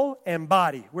 soul, and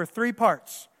body. We're three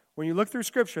parts. When you look through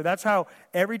Scripture, that's how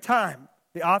every time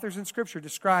the authors in Scripture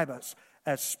describe us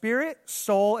as spirit,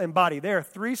 soul, and body. There are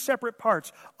three separate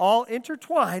parts, all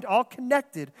intertwined, all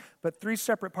connected, but three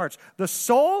separate parts. The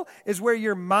soul is where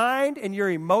your mind and your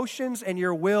emotions and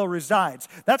your will resides.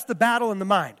 That's the battle in the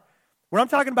mind. When I'm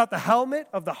talking about the helmet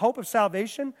of the hope of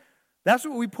salvation, that's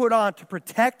what we put on to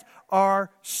protect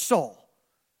our soul.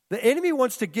 The enemy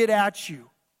wants to get at you,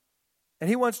 and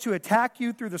he wants to attack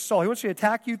you through the soul. He wants to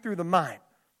attack you through the mind.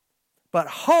 But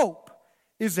hope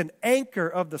is an anchor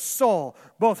of the soul,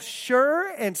 both sure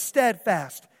and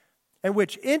steadfast, and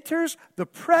which enters the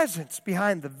presence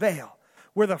behind the veil,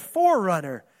 where the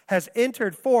forerunner has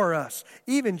entered for us,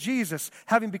 even Jesus,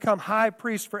 having become high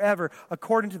priest forever,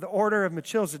 according to the order of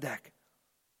Melchizedek.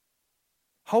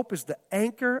 Hope is the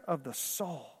anchor of the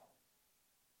soul.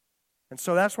 And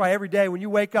so that's why every day when you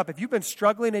wake up, if you've been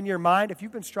struggling in your mind, if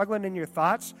you've been struggling in your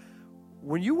thoughts,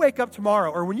 when you wake up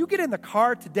tomorrow or when you get in the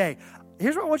car today,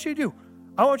 here's what I want you to do.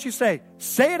 I want you to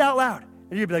say it out loud.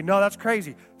 And you'd be like, no, that's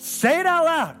crazy. Say it out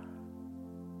loud.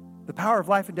 The power of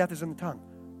life and death is in the tongue.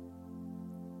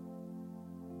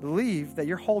 Believe that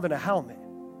you're holding a helmet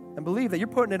and believe that you're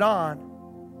putting it on,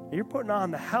 and you're putting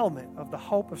on the helmet of the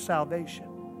hope of salvation.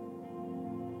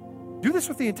 Do this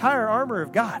with the entire armor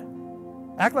of God.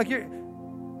 Act like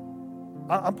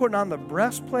I'm putting on the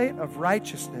breastplate of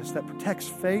righteousness that protects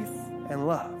faith and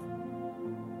love.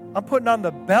 I'm putting on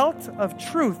the belt of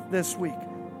truth this week.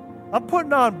 I'm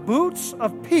putting on boots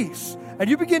of peace. And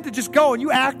you begin to just go and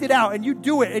you act it out and you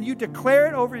do it and you declare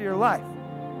it over your life.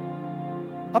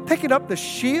 I'm picking up the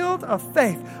shield of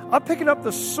faith. I'm picking up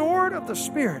the sword of the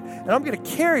Spirit. And I'm going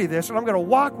to carry this and I'm going to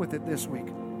walk with it this week.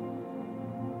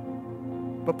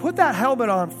 But put that helmet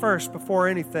on first before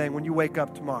anything when you wake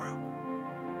up tomorrow.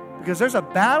 Because there's a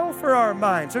battle for our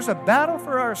minds. There's a battle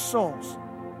for our souls.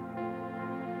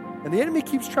 And the enemy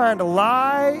keeps trying to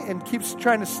lie and keeps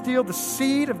trying to steal the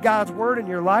seed of God's word in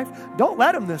your life. Don't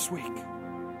let him this week.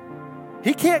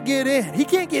 He can't get in. He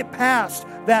can't get past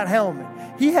that helmet.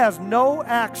 He has no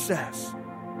access.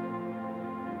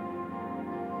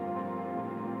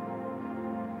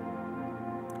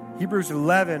 Hebrews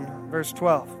 11, verse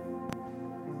 12.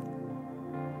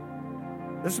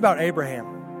 This is about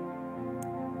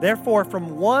Abraham. Therefore,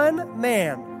 from one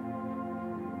man.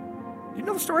 Do you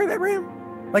know the story of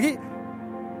Abraham? Like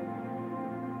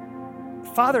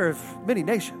father of many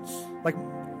nations. Like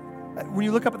when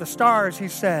you look up at the stars, he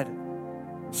said,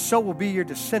 so will be your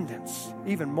descendants,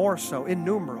 even more so,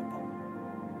 innumerable.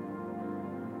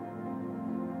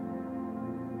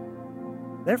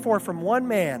 Therefore, from one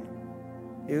man,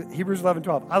 Hebrews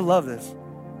 11:12. I love this.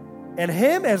 And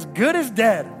him as good as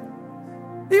dead.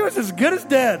 He was as good as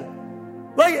dead.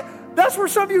 Like, that's where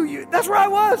some of you, that's where I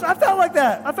was. I felt like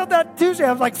that. I felt that Tuesday.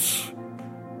 I was like,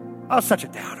 I was such a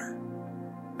doubter.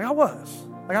 Like I was.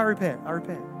 Like I repent.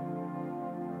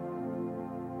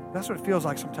 That's what it feels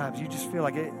like sometimes. You just feel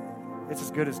like it's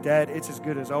as good as dead. It's as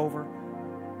good as over.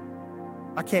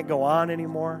 I can't go on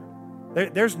anymore.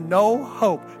 There's no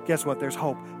hope. Guess what? There's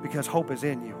hope because hope is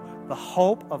in you. The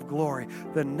hope of glory.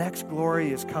 The next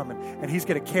glory is coming and he's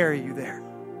going to carry you there.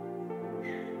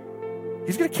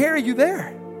 He's going to carry you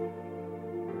there.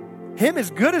 Him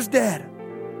as good as dead.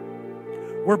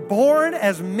 We're born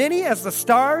as many as the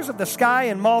stars of the sky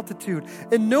in multitude,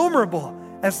 innumerable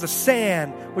as the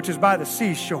sand which is by the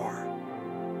seashore.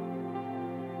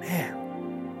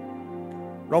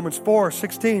 Man. Romans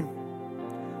 4:16.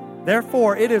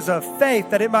 Therefore, it is of faith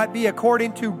that it might be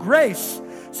according to grace,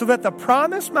 so that the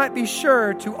promise might be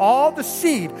sure to all the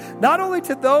seed, not only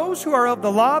to those who are of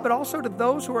the law, but also to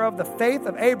those who are of the faith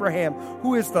of Abraham,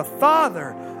 who is the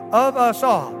father of us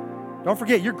all. Don't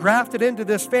forget, you're grafted into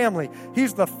this family.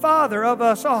 He's the father of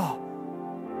us all.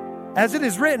 As it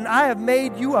is written, I have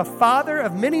made you a father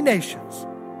of many nations.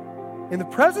 In the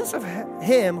presence of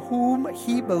him whom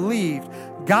he believed,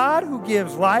 God who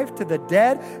gives life to the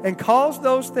dead and calls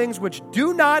those things which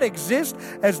do not exist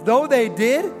as though they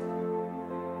did.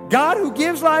 God who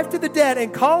gives life to the dead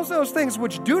and calls those things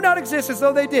which do not exist as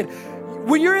though they did.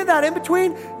 When you're in that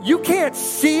in-between, you can't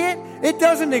see it. It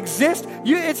doesn't exist.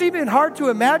 It's even hard to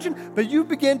imagine, but you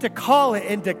begin to call it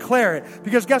and declare it.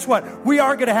 Because guess what? We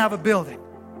are going to have a building.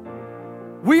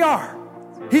 We are.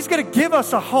 He's going to give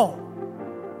us a home.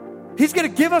 He's going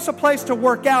to give us a place to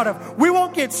work out of. We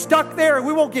won't get stuck there and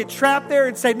we won't get trapped there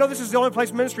and say, no, this is the only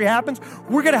place ministry happens.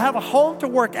 We're going to have a home to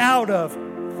work out of,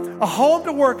 a home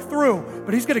to work through,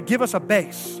 but he's going to give us a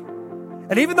base.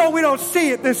 And even though we don't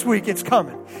see it this week, it's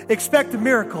coming. Expect a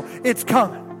miracle. It's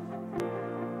coming.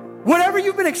 Whatever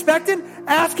you've been expecting,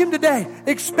 ask him today.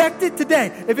 Expect it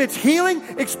today. If it's healing,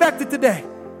 expect it today.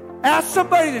 Ask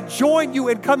somebody to join you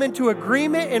and come into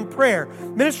agreement in prayer.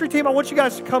 Ministry team, I want you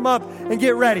guys to come up and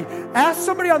get ready. Ask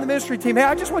somebody on the ministry team, hey,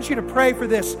 I just want you to pray for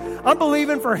this. I'm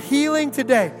believing for healing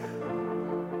today.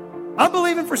 I'm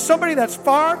believing for somebody that's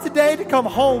far today to come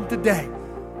home today.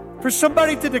 For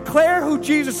somebody to declare who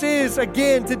Jesus is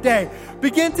again today.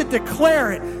 Begin to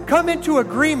declare it. Come into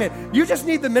agreement. You just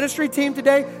need the ministry team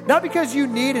today, not because you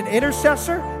need an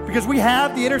intercessor, because we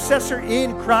have the intercessor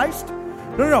in Christ.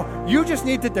 No. You just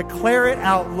need to declare it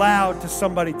out loud to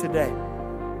somebody today.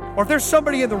 Or if there's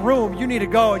somebody in the room, you need to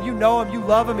go and you know them, you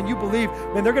love them, and you believe,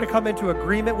 man, they're going to come into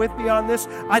agreement with me on this.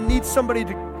 I need somebody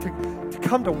to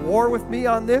come to war with me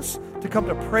on this, to come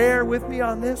to prayer with me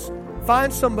on this.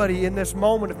 Find somebody in this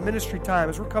moment of ministry time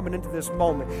as we're coming into this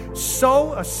moment.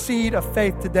 Sow a seed of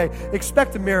faith today.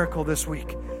 Expect a miracle this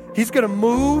week. He's going to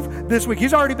move this week.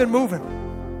 He's already been moving.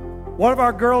 One of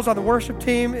our girls on the worship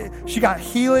team, she got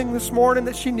healing this morning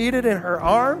that she needed in her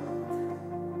arm.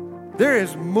 There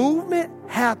is movement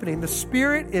happening. The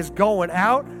Spirit is going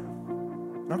out.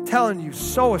 I'm telling you,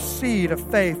 sow a seed of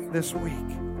faith this week.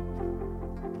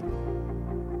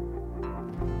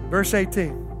 Verse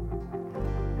 18.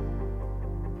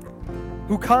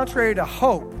 Who contrary to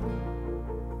hope.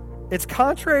 It's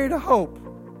contrary to hope.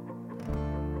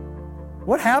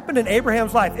 What happened in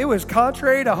Abraham's life? It was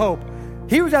contrary to hope.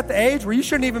 He was at the age where you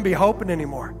shouldn't even be hoping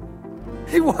anymore.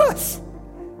 He was.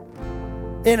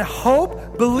 In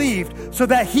hope believed, so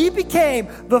that he became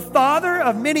the father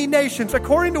of many nations,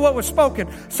 according to what was spoken.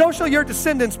 So shall your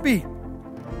descendants be.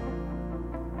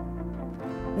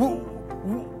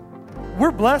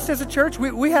 We're blessed as a church.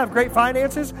 We have great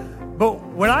finances. But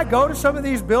when I go to some of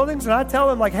these buildings and I tell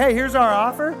them, like, hey, here's our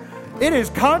offer, it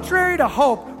is contrary to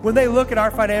hope when they look at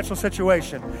our financial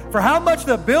situation. For how much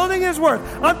the building is worth,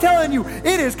 I'm telling you,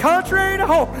 it is contrary to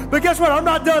hope. But guess what? I'm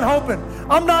not done hoping.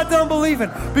 I'm not done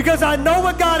believing, because I know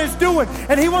what God is doing,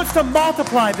 and He wants to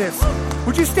multiply this.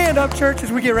 Would you stand up, church,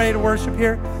 as we get ready to worship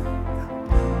here?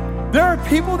 There are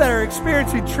people that are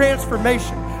experiencing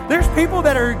transformation. There's people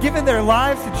that are giving their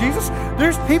lives to Jesus.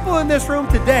 There's people in this room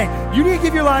today. You need to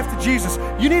give your life to Jesus.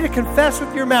 You need to confess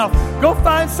with your mouth. Go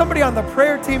find somebody on the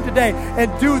prayer team today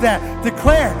and do that.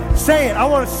 Declare, say it. I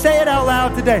want to say it out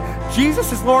loud today.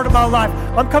 Jesus is Lord of my life.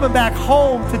 I'm coming back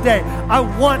home today. I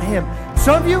want Him.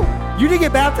 Some of you, you need to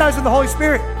get baptized in the Holy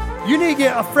Spirit. You need to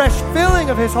get a fresh filling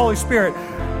of His Holy Spirit.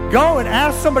 Go and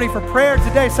ask somebody for prayer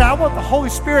today. Say, I want the Holy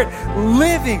Spirit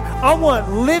living. I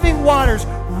want living waters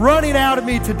running out of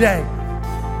me today.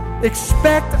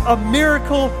 Expect a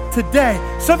miracle today.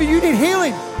 Some of you need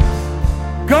healing.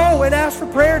 Go and ask for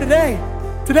prayer today.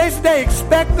 Today's the day.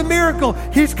 Expect the miracle.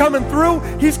 He's coming through.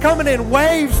 He's coming in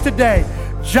waves today.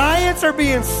 Giants are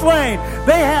being slain.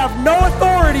 They have no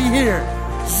authority here.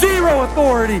 Zero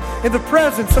authority in the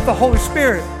presence of the Holy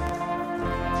Spirit.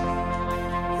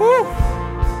 Woo!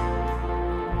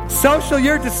 So shall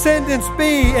your descendants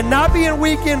be, and not being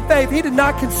weak in faith, he did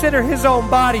not consider his own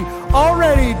body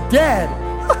already dead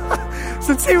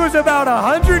since he was about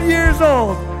 100 years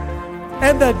old.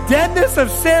 And the deadness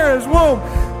of Sarah's womb,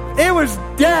 it was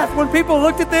death. When people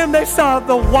looked at them, they saw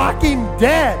the walking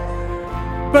dead.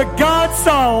 But God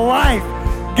saw life.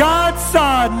 God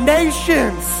saw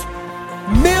nations,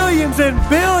 millions and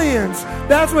billions.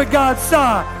 That's what God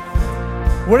saw.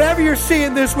 Whatever you're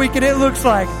seeing this week and it looks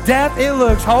like death, it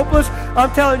looks hopeless,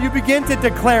 I'm telling you, begin to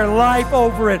declare life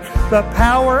over it. The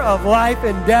power of life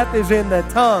and death is in the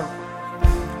tongue.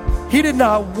 He did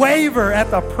not waver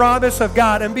at the promise of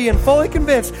God, and being fully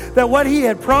convinced that what He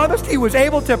had promised He was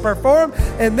able to perform,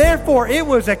 and therefore it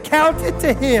was accounted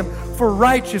to him for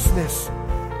righteousness.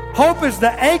 Hope is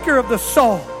the anchor of the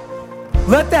soul.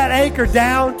 Let that anchor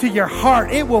down to your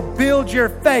heart. It will build your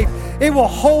faith. It will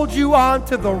hold you on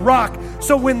to the rock.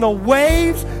 So when the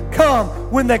waves come,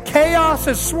 when the chaos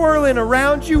is swirling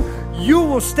around you, you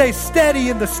will stay steady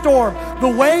in the storm. The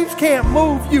waves can't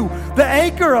move you. The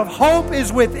anchor of hope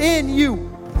is within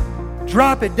you.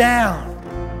 Drop it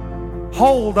down.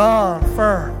 Hold on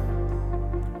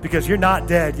firm, because you're not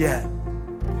dead yet.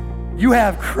 You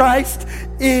have Christ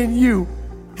in you.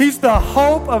 He's the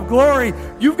hope of glory.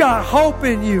 You've got hope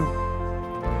in you.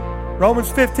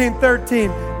 Romans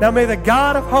 15:13. Now may the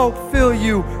God of hope fill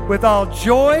you with all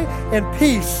joy and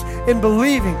peace in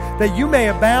believing, that you may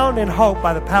abound in hope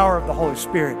by the power of the Holy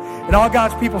Spirit. And all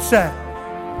God's people said,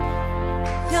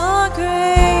 You're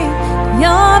great,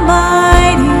 you're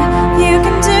mighty, you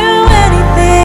can do